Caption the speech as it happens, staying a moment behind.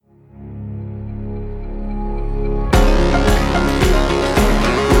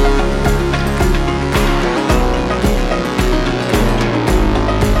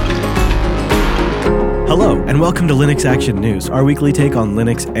and welcome to Linux Action News, our weekly take on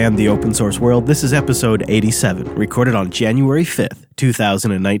Linux and the open source world. This is episode 87, recorded on January 5th,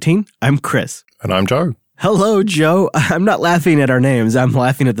 2019. I'm Chris. And I'm Joe. Hello, Joe. I'm not laughing at our names. I'm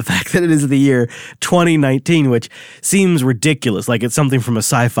laughing at the fact that it is the year 2019, which seems ridiculous, like it's something from a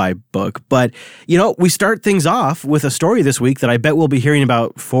sci-fi book. But, you know, we start things off with a story this week that I bet we'll be hearing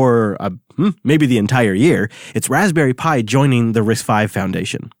about for maybe the entire year. It's Raspberry Pi joining the RISC-V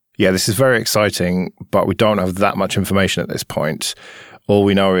Foundation. Yeah, this is very exciting, but we don't have that much information at this point. All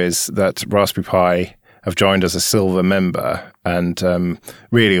we know is that Raspberry Pi have joined as a silver member, and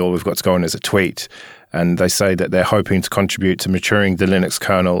really all we've got to go on is a tweet. And they say that they're hoping to contribute to maturing the Linux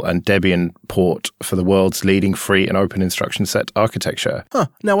kernel and Debian port for the world's leading free and open instruction set architecture. Huh.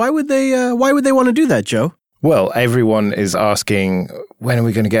 Now, why would they want to do that, Joe? Well, everyone is asking, when are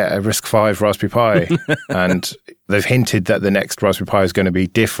we going to get a RISC-V Raspberry Pi? And they've hinted that the next Raspberry Pi is going to be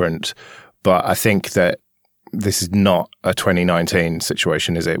different. But I think that this is not a 2019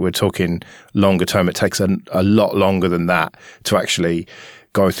 situation, is it? We're talking longer term. It takes a lot longer than that to actually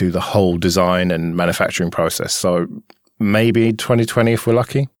go through the whole design and manufacturing process. So maybe 2020 if we're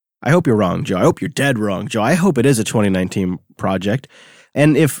lucky. I hope you're wrong, Joe. I hope you're dead wrong, Joe. I hope it is a 2019 project.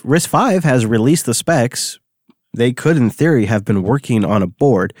 And if RISC-V has released the specs, they could, in theory, have been working on a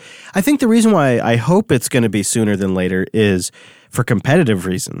board. I think the reason why I hope it's going to be sooner than later is for competitive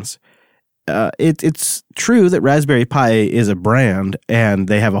reasons. It's true that Raspberry Pi is a brand and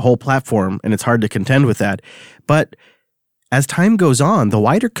they have a whole platform and it's hard to contend with that. But as time goes on, the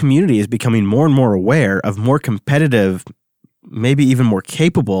wider community is becoming more and more aware of more competitive, maybe even more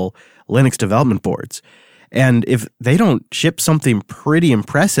capable Linux development boards. And if they don't ship something pretty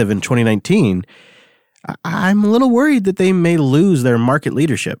impressive in 2019, I'm a little worried that they may lose their market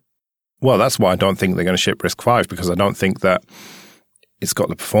leadership. Well, that's why I don't think they're going to ship RISC-V, because I don't think that it's got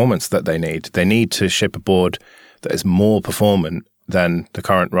the performance that they need. They need to ship a board that is more performant than the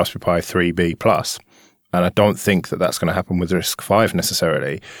current Raspberry Pi 3B Plus. And I don't think that that's going to happen with RISC-V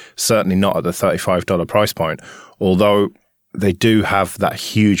necessarily, certainly not at the $35 price point, although they do have that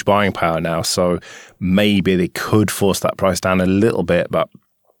huge buying power now, so maybe they could force that price down a little bit, but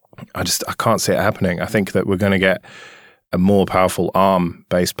I can't see it happening. I think that we're going to get a more powerful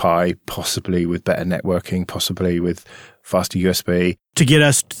ARM-based Pi, possibly with better networking, possibly with faster USB. To get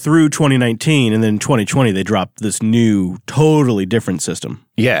us through 2019, and then 2020 they drop this new, totally different system.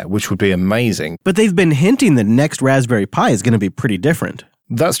 Yeah, which would be amazing. But they've been hinting that next Raspberry Pi is going to be pretty different.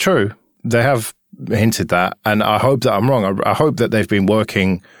 That's true. They have hinted that, and I hope that I'm wrong. I hope that they've been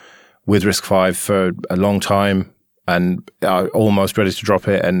working with RISC-V for a long time and are almost ready to drop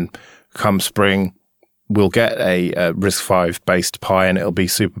it, and come spring, we'll get a RISC-V based Pi and it'll be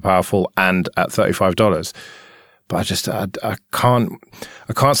super powerful and at $35. But I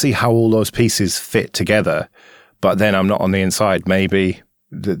can't see how all those pieces fit together. But then I'm not on the inside. Maybe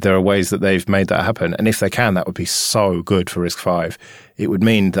there are ways that they've made that happen. And if they can, that would be so good for RISC-V. It would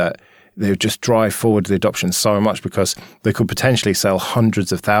mean that they would just drive forward the adoption so much, because they could potentially sell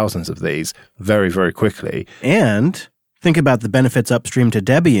hundreds of thousands of these very, very quickly. And think about the benefits upstream to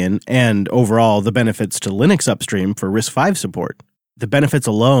Debian and overall the benefits to Linux upstream for RISC-V support. The benefits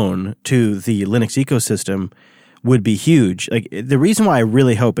alone to the Linux ecosystem would be huge. Like, the reason why I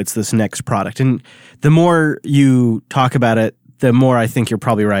really hope it's this next product, and the more you talk about it, the more I think you're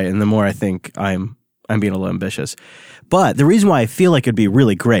probably right, and the more I think I'm being a little ambitious. But the reason why I feel like it'd be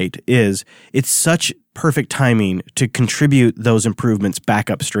really great is it's such perfect timing to contribute those improvements back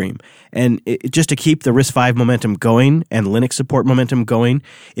upstream. And just to keep the RISC-V momentum going and Linux support momentum going,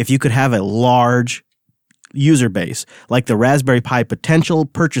 if you could have a large user base like the Raspberry Pi potential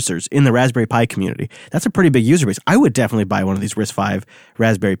purchasers in the Raspberry Pi community, that's a pretty big user base. I would definitely buy one of these RISC-V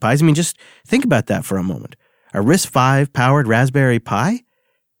Raspberry Pis. I mean, just think about that for a moment. A RISC-V powered Raspberry Pi?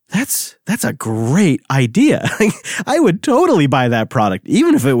 That's a great idea. I would totally buy that product.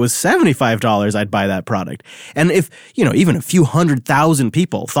 Even if it was $75, I'd buy that product. And if, even a few 100,000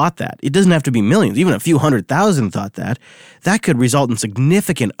 people thought that, it doesn't have to be millions, even a few 100,000 thought that could result in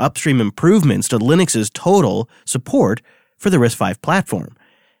significant upstream improvements to Linux's total support for the RISC-V platform.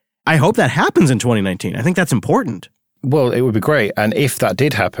 I hope that happens in 2019. I think that's important. Well, it would be great. And if that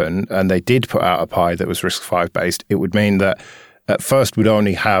did happen, and they did put out a Pi that was RISC-V based, it would mean that at first we'd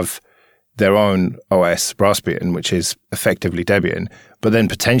only have their own OS, Raspbian, which is effectively Debian, but then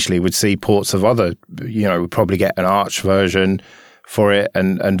potentially we'd see ports of other, we'd probably get an Arch version for it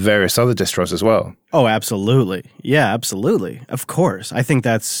and various other distros as well. Oh, absolutely. Yeah, absolutely. Of course. I think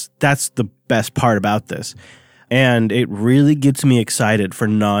that's the best part about this. And it really gets me excited for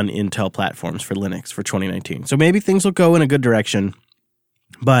non-Intel platforms for Linux for 2019. So maybe things will go in a good direction,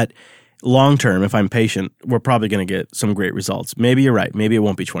 but long term, if I'm patient, we're probably going to get some great results. Maybe you're right. Maybe it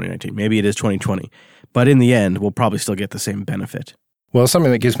won't be 2019. Maybe it is 2020. But in the end, we'll probably still get the same benefit. Well,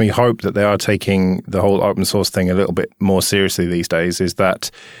 something that gives me hope that they are taking the whole open source thing a little bit more seriously these days is that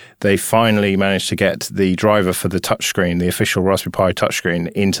they finally managed to get the driver for the touchscreen, the official Raspberry Pi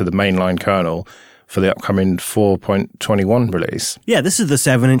touchscreen, into the mainline kernel for the upcoming 4.21 release. Yeah, this is the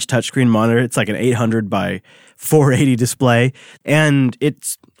 7-inch touchscreen monitor. It's like an 800 by 480 display, and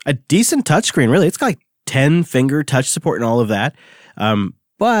it's a decent touchscreen, really. It's got like 10-finger touch support and all of that.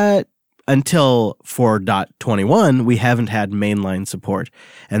 But until 4.21, we haven't had mainline support,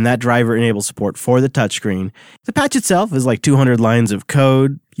 and that driver enables support for the touchscreen. The patch itself is like 200 lines of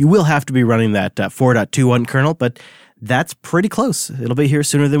code. You will have to be running that 4.21 kernel, but that's pretty close. It'll be here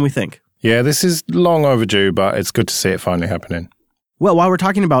sooner than we think. Yeah, this is long overdue, but it's good to see it finally happening. Well, while we're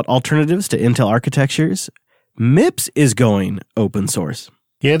talking about alternatives to Intel architectures, MIPS is going open source.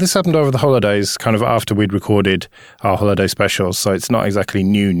 Yeah, this happened over the holidays, kind of after we'd recorded our holiday specials, so it's not exactly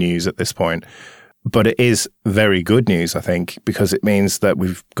new news at this point. But it is very good news, I think, because it means that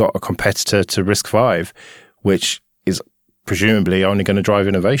we've got a competitor to RISC-V, which is presumably only going to drive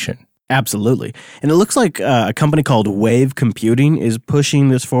innovation. Absolutely. And it looks like a company called Wave Computing is pushing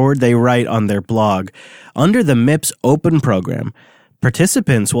this forward. They write on their blog, under the MIPS Open program,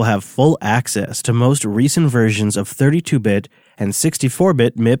 participants will have full access to most recent versions of 32-bit and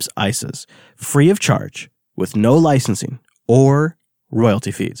 64-bit MIPS ISAs, free of charge, with no licensing or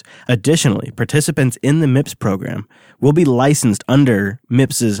royalty fees. Additionally, participants in the MIPS program will be licensed under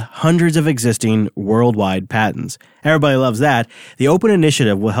MIPS's hundreds of existing worldwide patents. Everybody loves that. The open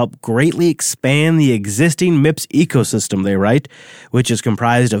initiative will help greatly expand the existing MIPS ecosystem, they write, which is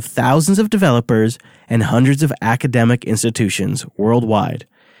comprised of thousands of developers and hundreds of academic institutions worldwide.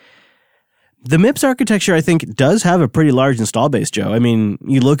 The MIPS architecture, I think, does have a pretty large install base, Joe. I mean,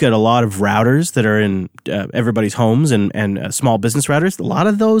 you look at a lot of routers that are in everybody's homes and small business routers. A lot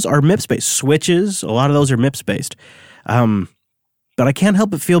of those are MIPS-based. Switches, a lot of those are MIPS-based. But I can't help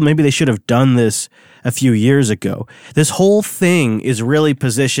but feel maybe they should have done this a few years ago. This whole thing is really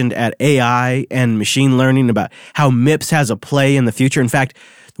positioned at AI and machine learning, about how MIPS has a play in the future. In fact,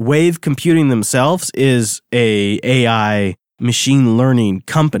 Wave Computing themselves is a AI machine learning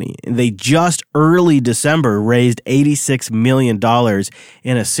company. They just early December raised $86 million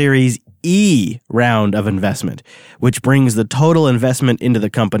in a Series E round of investment, which brings the total investment into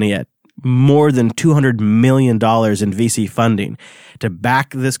the company at more than $200 million in VC funding to back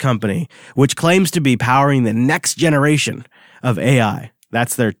this company, which claims to be powering the next generation of AI.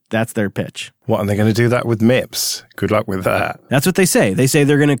 That's their pitch. What, are they going to do that with MIPS? Good luck with that. That's what they say. They say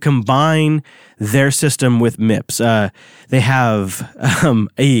they're going to combine their system with MIPS. They have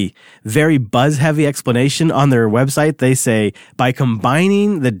a very buzz-heavy explanation on their website. They say, by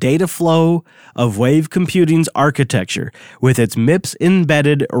combining the data flow of Wave Computing's architecture with its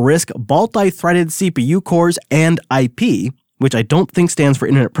MIPS-embedded RISC multi-threaded CPU cores and IP, which I don't think stands for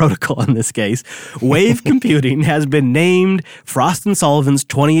Internet Protocol in this case, Wave Computing has been named Frost & Sullivan's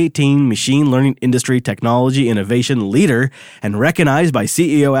 2018 Machine Learning Industry Technology Innovation Leader and recognized by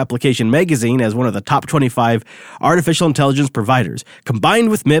CEO Application Magazine as one of the top 25 artificial intelligence providers. Combined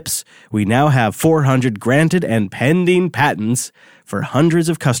with MIPS, we now have 400 granted and pending patents for hundreds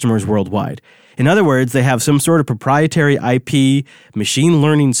of customers worldwide. In other words, they have some sort of proprietary IP machine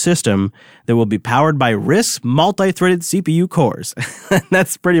learning system that will be powered by RISC multi-threaded CPU cores.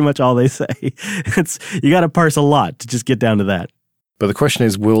 That's pretty much all they say. You got to parse a lot to just get down to that. But the question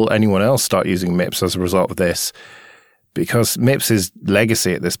is, will anyone else start using MIPS as a result of this? Because MIPS is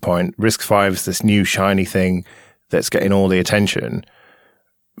legacy at this point. RISC-V is this new shiny thing that's getting all the attention.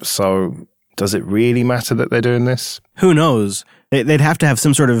 So does it really matter that they're doing this? Who knows? They'd have to have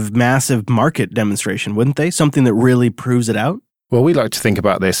some sort of massive market demonstration, wouldn't they? Something that really proves it out? Well, we like to think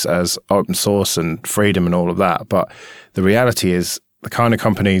about this as open source and freedom and all of that, but the reality is the kind of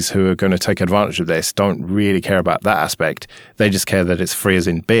companies who are going to take advantage of this don't really care about that aspect. They just care that it's free as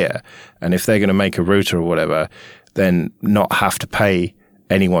in beer. And if they're going to make a router or whatever, then not have to pay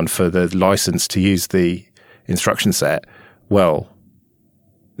anyone for the license to use the instruction set, well,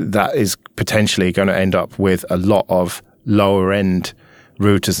 that is potentially going to end up with a lot of lower end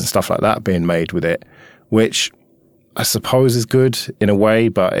routers and stuff like that being made with it, which I suppose is good in a way,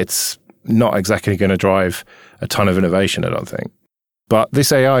 but it's not exactly going to drive a ton of innovation, I don't think. But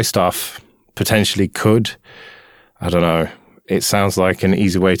this AI stuff potentially could. I don't know. It sounds like an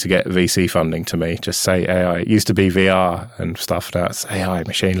easy way to get VC funding to me. Just say AI. It used to be VR and stuff. Now it's AI,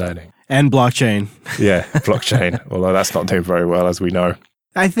 machine learning. And blockchain. Yeah, blockchain. Although that's not doing very well, as we know.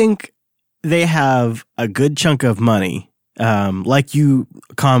 I think they have a good chunk of money like you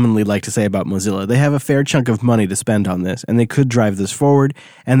commonly like to say about Mozilla, they have a fair chunk of money to spend on this, and they could drive this forward,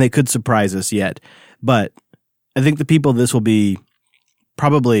 and they could surprise us yet. But I think the people this will be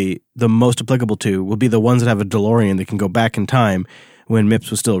probably the most applicable to will be the ones that have a DeLorean that can go back in time when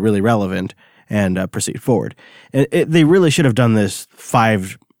MIPS was still really relevant and proceed forward. They really should have done this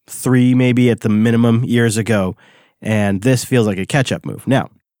 3 maybe at the minimum years ago, and this feels like a catch-up move. Now,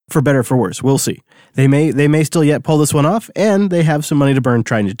 for better or for worse, we'll see. They may still yet pull this one off, and they have some money to burn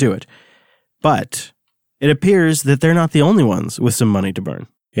trying to do it. But it appears that they're not the only ones with some money to burn.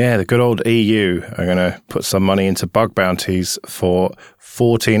 Yeah, the good old EU are going to put some money into bug bounties for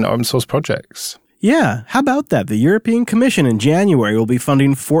 14 open source projects. Yeah, how about that? The European Commission in January will be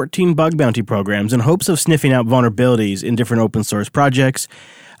funding 14 bug bounty programs in hopes of sniffing out vulnerabilities in different open source projects.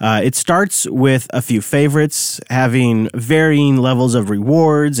 It starts with a few favorites, having varying levels of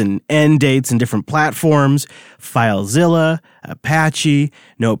rewards and end dates in different platforms. FileZilla, Apache,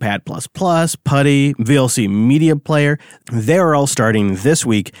 Notepad++, PuTTY, VLC Media Player. They're all starting this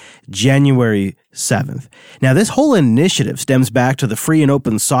week, January 7th. Now, this whole initiative stems back to the Free and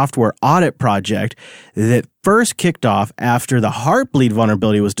Open Software Audit Project that first kicked off after the Heartbleed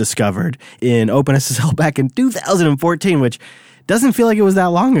vulnerability was discovered in OpenSSL back in 2014, which doesn't feel like it was that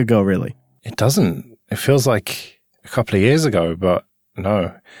long ago, really. It doesn't. It feels like a couple of years ago, but no.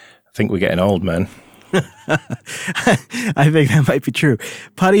 I think we're getting old, man. I think that might be true.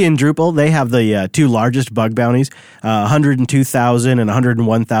 PuTTY and Drupal, they have the two largest bug bounties, 102,000 and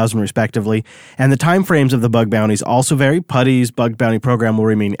 101,000 respectively. And the timeframes of the bug bounties also vary. PuTTY's bug bounty program will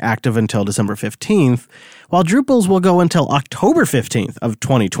remain active until December 15th, while Drupal's will go until October 15th of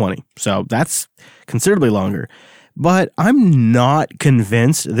 2020. So that's considerably longer. But I'm not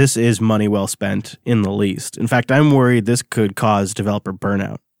convinced this is money well spent in the least. In fact, I'm worried this could cause developer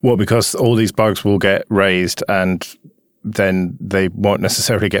burnout. Well, because all these bugs will get raised and then they won't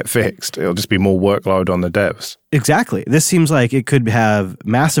necessarily get fixed. It'll just be more workload on the devs. Exactly. This seems like it could have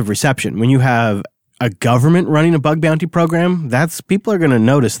massive reception. When you have a government running a bug bounty program, people are going to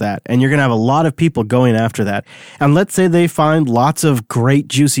notice that, and you're going to have a lot of people going after that. And let's say they find lots of great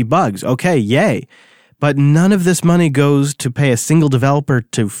juicy bugs. Okay, yay. But none of this money goes to pay a single developer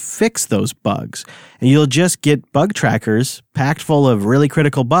to fix those bugs. And you'll just get bug trackers packed full of really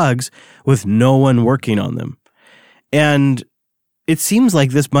critical bugs with no one working on them. And it seems like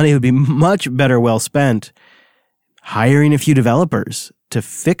this money would be much better well spent hiring a few developers to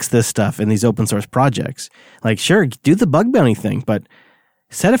fix this stuff in these open source projects. Like, sure, do the bug bounty thing, but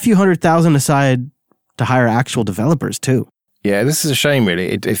set a few $100,000 aside to hire actual developers too. Yeah, this is a shame, really.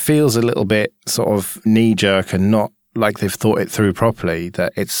 It feels a little bit sort of knee-jerk and not like they've thought it through properly,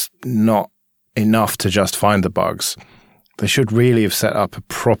 that it's not enough to just find the bugs. They should really have set up a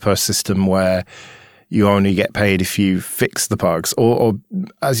proper system where you only get paid if you fix the bugs. Or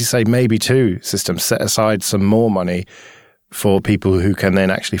as you say, maybe two systems. Set aside some more money for people who can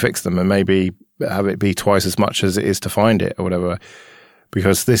then actually fix them and maybe have it be twice as much as it is to find it or whatever.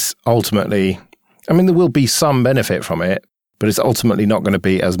 Because this ultimately, I mean, there will be some benefit from it, but it's ultimately not going to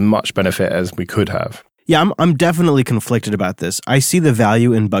be as much benefit as we could have. Yeah, I'm definitely conflicted about this. I see the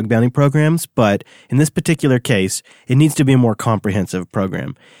value in bug bounty programs, but in this particular case, it needs to be a more comprehensive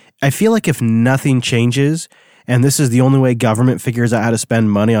program. I feel like if nothing changes, and this is the only way government figures out how to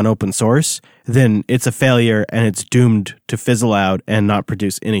spend money on open source, then it's a failure and it's doomed to fizzle out and not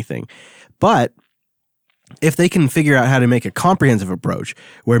produce anything. But if they can figure out how to make a comprehensive approach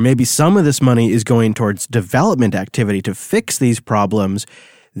where maybe some of this money is going towards development activity to fix these problems,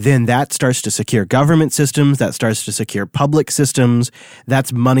 then that starts to secure government systems, that starts to secure public systems.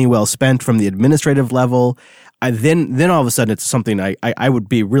 That's money well spent from the administrative level. Then all of a sudden it's something I would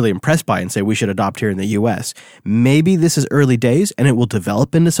be really impressed by and say we should adopt here in the US. Maybe this is early days and it will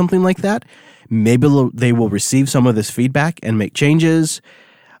develop into something like that. Maybe they will receive some of this feedback and make changes,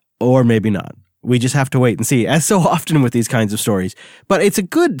 or maybe not. We just have to wait and see, as so often with these kinds of stories. But it's a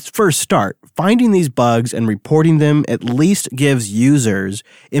good first start. Finding these bugs and reporting them at least gives users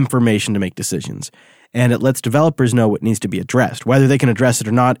information to make decisions. And it lets developers know what needs to be addressed. Whether they can address it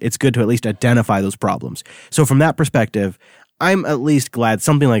or not, it's good to at least identify those problems. So from that perspective, I'm at least glad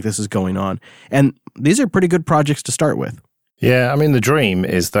something like this is going on. And these are pretty good projects to start with. Yeah, I mean, the dream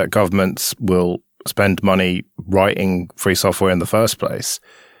is that governments will spend money writing free software in the first place.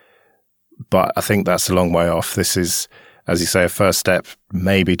 But I think that's a long way off. This is, as you say, a first step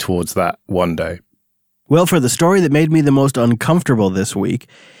maybe towards that one day. Well, for the story that made me the most uncomfortable this week,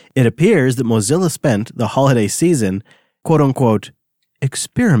 it appears that Mozilla spent the holiday season, quote-unquote,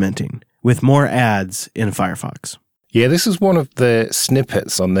 experimenting with more ads in Firefox. Yeah, this is one of the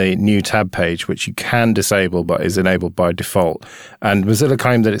snippets on the new tab page, which you can disable but is enabled by default. And Mozilla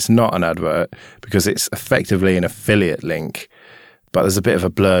claimed that it's not an advert because it's effectively an affiliate link. But there's a bit of a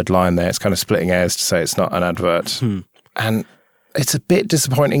blurred line there. It's kind of splitting hairs to say it's not an advert. And it's a bit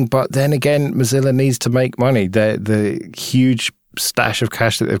disappointing, but then again, Mozilla needs to make money. The huge stash of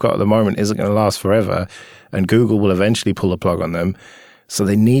cash that they've got at the moment isn't going to last forever, and Google will eventually pull the plug on them. So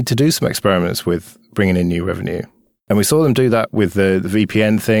they need to do some experiments with bringing in new revenue. And we saw them do that with the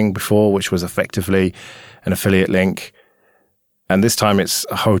VPN thing before, which was effectively an affiliate link. And this time it's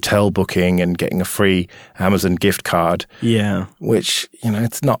a hotel booking and getting a free Amazon gift card. Yeah. Which,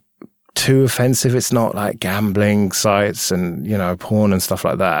 it's not too offensive. It's not like gambling sites and, porn and stuff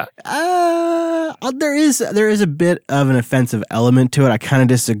like that. There is a bit of an offensive element to it. I kind of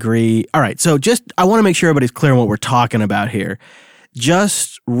disagree. All right. So I want to make sure everybody's clear on what we're talking about here.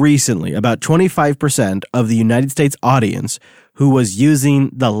 Just recently, about 25% of the United States audience who was using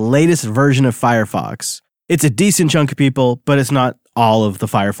the latest version of Firefox. It's a decent chunk of people, but it's not all of the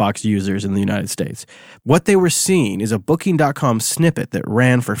Firefox users in the United States. What they were seeing is a Booking.com snippet that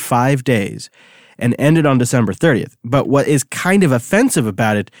ran for 5 days and ended on December 30th. But what is kind of offensive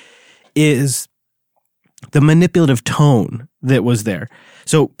about it is the manipulative tone that was there.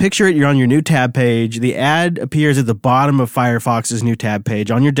 So picture it, you're on your new tab page. The ad appears at the bottom of Firefox's new tab page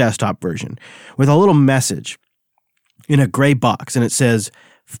on your desktop version with a little message in a gray box, and it says,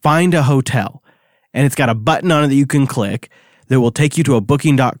 "Find a hotel." And it's got a button on it that you can click that will take you to a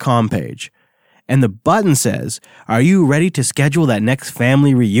Booking.com page. And the button says, "Are you ready to schedule that next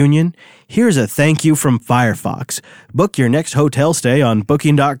family reunion? Here's a thank you from Firefox. Book your next hotel stay on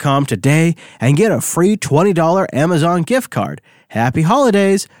Booking.com today and get a free $20 Amazon gift card. Happy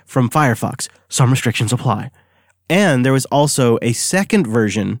holidays from Firefox. Some restrictions apply." And there was also a second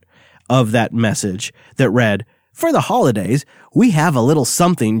version of that message that read, "For the holidays, we have a little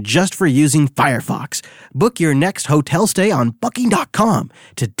something just for using Firefox. Book your next hotel stay on Booking.com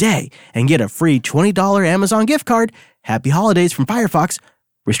today and get a free $20 Amazon gift card. Happy holidays from Firefox.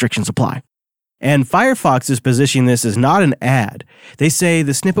 Restrictions apply." And Firefox is positioning this as not an ad. They say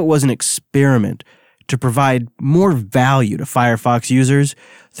the snippet was an experiment to provide more value to Firefox users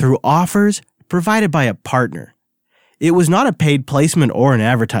through offers provided by a partner. It was not a paid placement or an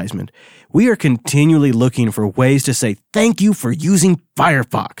advertisement. We are continually looking for ways to say thank you for using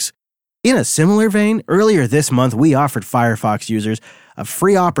Firefox. In a similar vein, earlier this month, we offered Firefox users a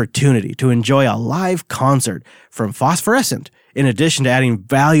free opportunity to enjoy a live concert from Phosphorescent. In addition to adding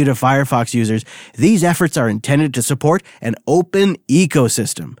value to Firefox users, these efforts are intended to support an open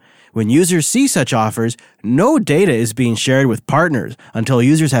ecosystem. When users see such offers, no data is being shared with partners until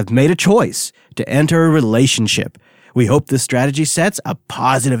users have made a choice to enter a relationship. We hope this strategy sets a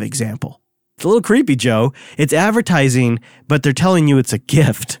positive example. It's a little creepy, Joe. It's advertising, but they're telling you it's a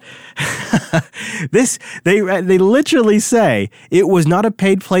gift. They literally say it was not a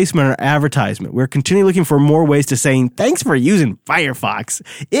paid placement or advertisement. We're continually looking for more ways to saying, thanks for using Firefox.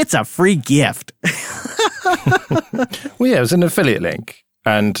 It's a free gift. Well, yeah, it was an affiliate link.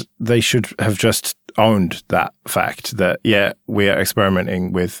 And they should have just owned that fact that, yeah, we are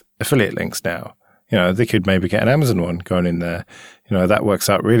experimenting with affiliate links now. They could maybe get an Amazon one going in there. That works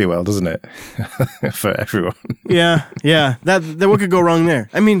out really well, doesn't it? For everyone. Yeah. That what could go wrong there?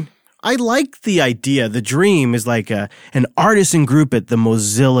 I mean, I like the idea. The dream is like an artisan group at the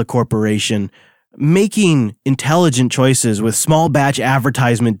Mozilla Corporation making intelligent choices with small batch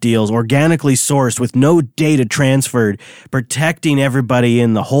advertisement deals, organically sourced with no data transferred, protecting everybody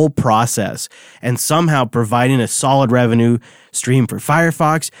in the whole process, and somehow providing a solid revenue stream for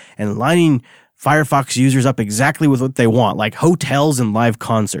Firefox and lining Firefox users up exactly with what they want, like hotels and live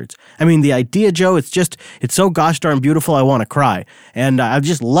concerts. I mean, the idea, Joe, it's so gosh darn beautiful, I want to cry. And I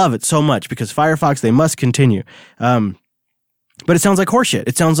just love it so much because Firefox, they must continue. But it sounds like horseshit.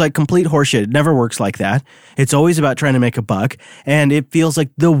 It sounds like complete horseshit. It never works like that. It's always about trying to make a buck, and it feels like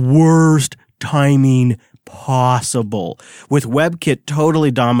the worst timing possible, with WebKit totally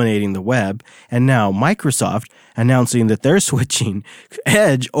dominating the web, and now Microsoft announcing that they're switching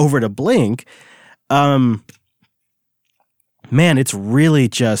Edge over to Blink. Man, it's really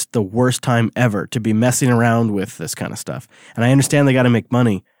just the worst time ever to be messing around with this kind of stuff. And I understand they got to make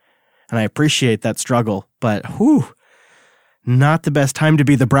money, and I appreciate that struggle, but not the best time to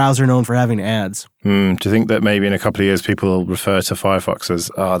be the browser known for having ads. Do you think that maybe in a couple of years people will refer to Firefox as,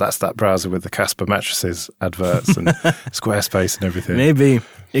 that's that browser with the Casper mattresses adverts and Squarespace and everything? Maybe.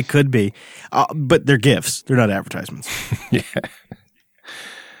 It could be. But they're gifts. They're not advertisements. Yeah.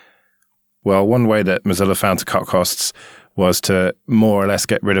 Well, one way that Mozilla found to cut costs was to more or less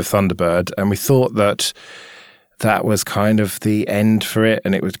get rid of Thunderbird. And we thought that that was kind of the end for it,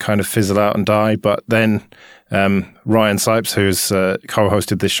 and it would kind of fizzle out and die. But then Ryan Sipes, who's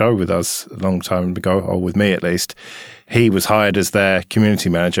co-hosted this show with us a long time ago, or with me at least, he was hired as their community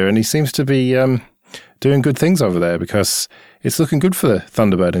manager, and he seems to be doing good things over there because it's looking good for the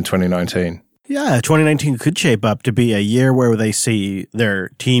Thunderbird in 2019. Yeah, 2019 could shape up to be a year where they see their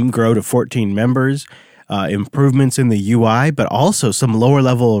team grow to 14 members, improvements in the UI, but also some lower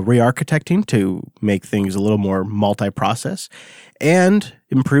level re-architecting to make things a little more multi-process, and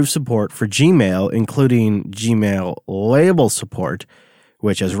improve support for Gmail, including Gmail label support,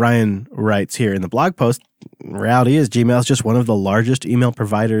 which, as Ryan writes here in the blog post, reality is Gmail is just one of the largest email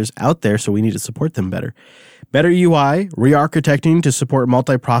providers out there, so we need to support them better. Better UI, re-architecting to support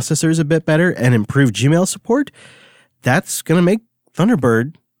multi-processors a bit better, and improve Gmail support, that's going to make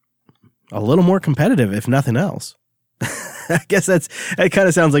Thunderbird a little more competitive, if nothing else. I guess it kind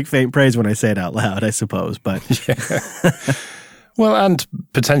of sounds like faint praise when I say it out loud, I suppose, but... Yeah. Well, and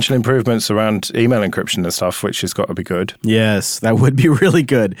potential improvements around email encryption and stuff, which has got to be good. Yes, that would be really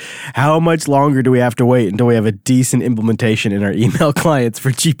good. How much longer do we have to wait until we have a decent implementation in our email clients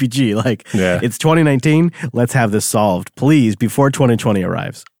for GPG? It's 2019. Let's have this solved, please, before 2020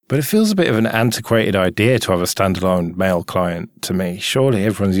 arrives. But it feels a bit of an antiquated idea to have a standalone mail client to me. Surely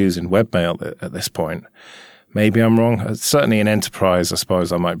everyone's using webmail at this point. Maybe I'm wrong. Certainly in enterprise, I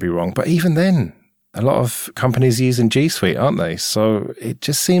suppose I might be wrong. But even then, a lot of companies using G Suite, aren't they? So it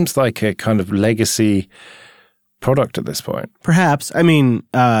just seems like a kind of legacy product at this point. Perhaps. I mean,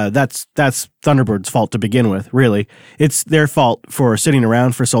 that's Thunderbird's fault to begin with, really. It's their fault for sitting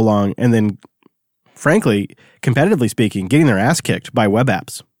around for so long and then, frankly, competitively speaking, getting their ass kicked by web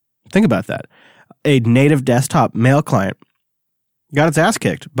apps. Think about that. A native desktop mail client got its ass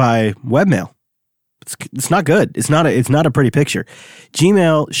kicked by webmail. It's not good. It's not a pretty picture.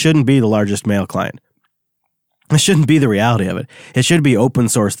 Gmail shouldn't be the largest mail client. It shouldn't be the reality of it. It should be open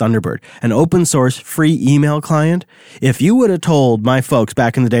source Thunderbird, an open source free email client. If you would have told my folks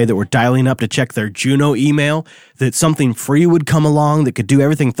back in the day that were dialing up to check their Juno email that something free would come along that could do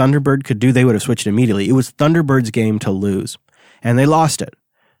everything Thunderbird could do, they would have switched immediately. It was Thunderbird's game to lose, and they lost it.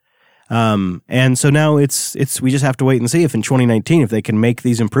 And so now we just have to wait and see if in 2019 if they can make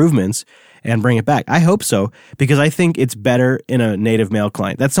these improvements and bring it back. I hope so, because I think it's better in a native mail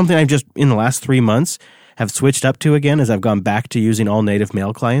client. That's something I've just, in the last 3 months, have switched up to again as I've gone back to using all native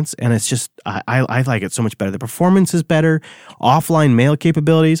mail clients. And it's just, I like it so much better. The performance is better. Offline mail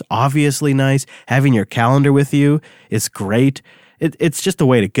capabilities, obviously nice. Having your calendar with you is great. It's just the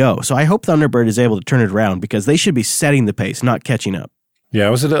way to go. So I hope Thunderbird is able to turn it around because they should be setting the pace, not catching up. Yeah, I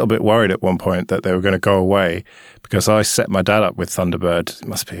was a little bit worried at one point that they were going to go away because I set my dad up with Thunderbird, it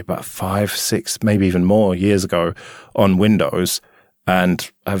must be about 5, 6, maybe even more years ago on Windows, and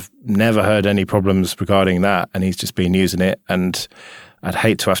I've never heard any problems regarding that, and he's just been using it, and I'd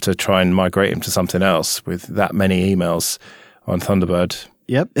hate to have to try and migrate him to something else with that many emails on Thunderbird.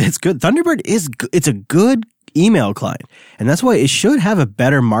 Yep, it's good. Thunderbird it's a good email client, and that's why it should have a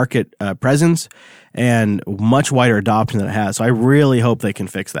better market presence and much wider adoption than it has. So I really hope they can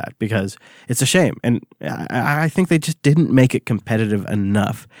fix that because it's a shame. And I think they just didn't make it competitive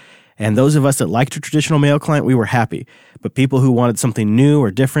enough. And those of us that liked a traditional mail client, we were happy. But people who wanted something new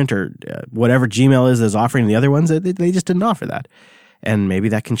or different or whatever Gmail is offering the other ones, they just didn't offer that. And maybe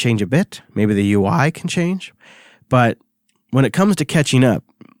that can change a bit. Maybe the UI can change. But when it comes to catching up,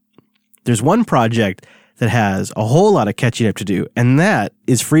 there's one project that has a whole lot of catching up to do, and that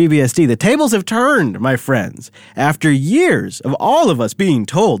is FreeBSD. The tables have turned, my friends. After years of all of us being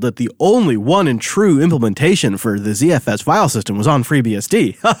told that the only one and true implementation for the ZFS file system was on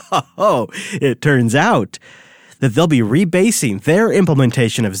FreeBSD, it turns out that they'll be rebasing their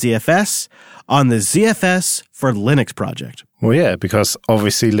implementation of ZFS on the ZFS for Linux project. Well, yeah, because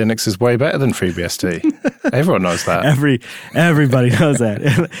obviously Linux is way better than FreeBSD. Everyone knows that. Everybody knows that.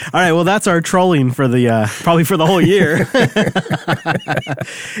 All right, well, that's our trolling for the probably for the whole year.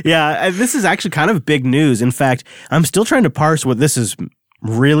 Yeah, this is actually kind of big news. In fact, I'm still trying to parse what this is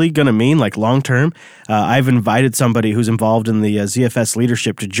really going to mean, like long term. I've invited somebody who's involved in the ZFS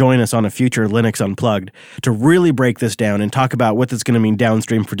leadership to join us on a future Linux Unplugged to really break this down and talk about what this is going to mean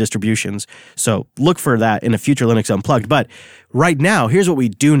downstream for distributions. So look for that in a future Linux Unplugged. But right now, here's what we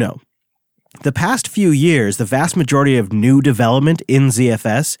do know. The past few years, the vast majority of new development in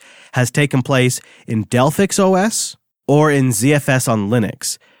ZFS has taken place in Delphix OS or in ZFS on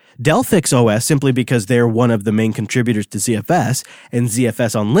Linux. Delphix OS simply because they're one of the main contributors to ZFS, and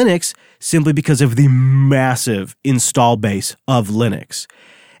ZFS on Linux simply because of the massive install base of Linux.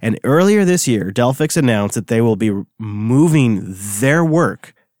 And earlier this year, Delphix announced that they will be moving their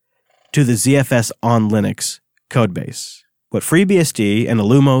work to the ZFS on Linux codebase. What FreeBSD and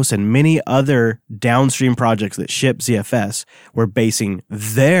Illumos and many other downstream projects that ship ZFS were basing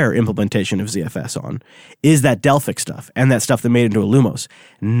their implementation of ZFS on is that Delphic stuff and that stuff that made into Illumos,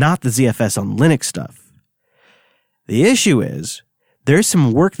 not the ZFS on Linux stuff. The issue is there's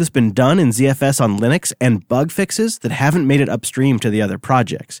some work that's been done in ZFS on Linux and bug fixes that haven't made it upstream to the other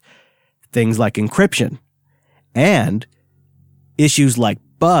projects. Things like encryption and issues like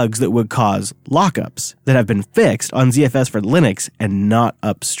bugs that would cause lockups that have been fixed on ZFS for Linux and not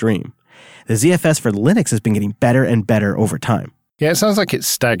upstream. The ZFS for Linux has been getting better and better over time. Yeah, it sounds like it's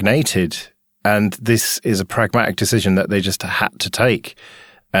stagnated, and this is a pragmatic decision that they just had to take.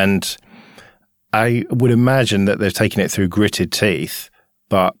 And I would imagine that they've taken it through gritted teeth,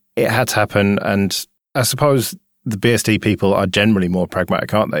 but it had to happen, and I suppose the BSD people are generally more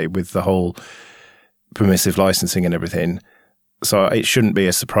pragmatic, aren't they, with the whole permissive licensing and everything. So it shouldn't be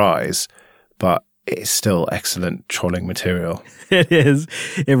a surprise, but it's still excellent trolling material. It is.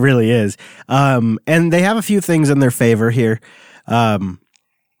 It really is. And they have a few things in their favor here.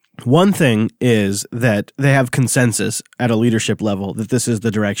 One thing is that they have consensus at a leadership level that this is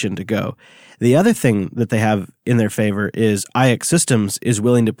the direction to go. The other thing that they have in their favor is IX Systems is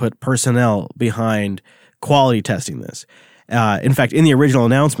willing to put personnel behind quality testing this. In fact, in the original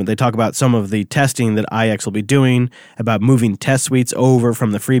announcement, they talk about some of the testing that IX will be doing, about moving test suites over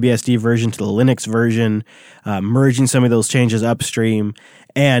from the FreeBSD version to the Linux version, merging some of those changes upstream.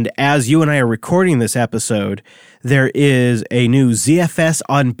 And as you and I are recording this episode, there is a new ZFS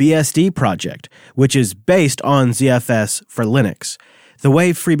on BSD project, which is based on ZFS for Linux. The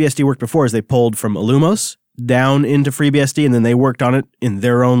way FreeBSD worked before is they pulled from Illumos down into FreeBSD, and then they worked on it in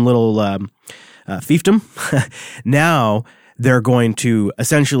their own little fiefdom. Now they're going to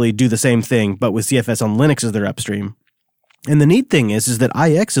essentially do the same thing, but with ZFS on Linux as their upstream. And the neat thing is that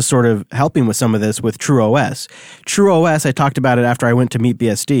IX is sort of helping with some of this with TrueOS. TrueOS, I talked about it after I went to meet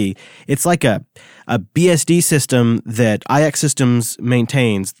BSD. It's like a BSD system that IX Systems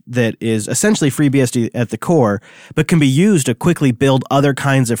maintains that is essentially FreeBSD at the core, but can be used to quickly build other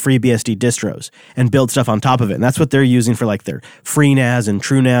kinds of FreeBSD distros and build stuff on top of it. And that's what they're using for like their FreeNAS and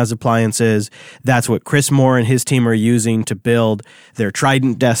TrueNAS appliances. That's what Chris Moore and his team are using to build their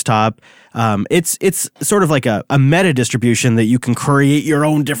Trident desktop. It's sort of like a meta distribution that you can create your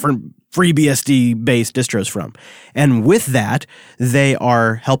own different FreeBSD-based distros from. And with that, they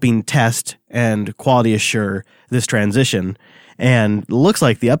are helping test and quality assure this transition. And it looks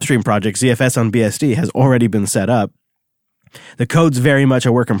like the upstream project, ZFS on BSD, has already been set up. The code's very much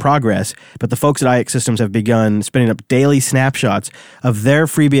a work in progress, but the folks at IX Systems have begun spinning up daily snapshots of their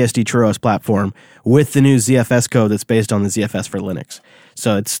FreeBSD TrueOS platform with the new ZFS code that's based on the ZFS for Linux.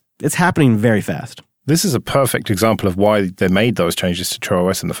 So it's happening very fast. This is a perfect example of why they made those changes to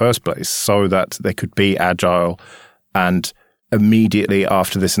TrueOS in the first place, so that they could be agile, and immediately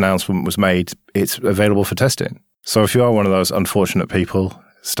after this announcement was made, it's available for testing. So if you are one of those unfortunate people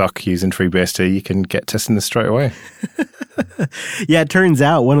stuck using FreeBSD, you can get testing this straight away. Yeah, it turns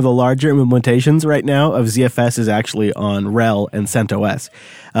out one of the larger implementations right now of ZFS is actually on RHEL and CentOS.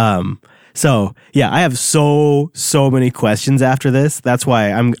 So yeah, I have so many questions after this. That's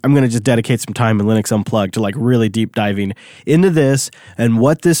why I'm going to just dedicate some time in Linux Unplugged to like really deep diving into this and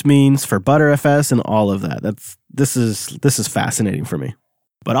what this means for Btrfs and all of that. This is fascinating for me.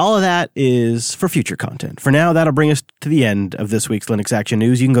 But all of that is for future content. For now, that'll bring us to the end of this week's Linux Action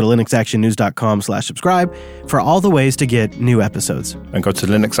News. You can go to linuxactionnews.com/subscribe for all the ways to get new episodes. And go to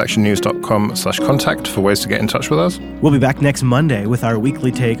linuxactionnews.com/contact for ways to get in touch with us. We'll be back next Monday with our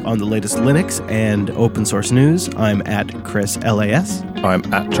weekly take on the latest Linux and open source news. I'm at Chris LAS. I'm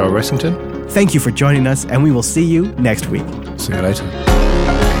at Joe Ressington. Thank you for joining us, and we will see you next week. See you later.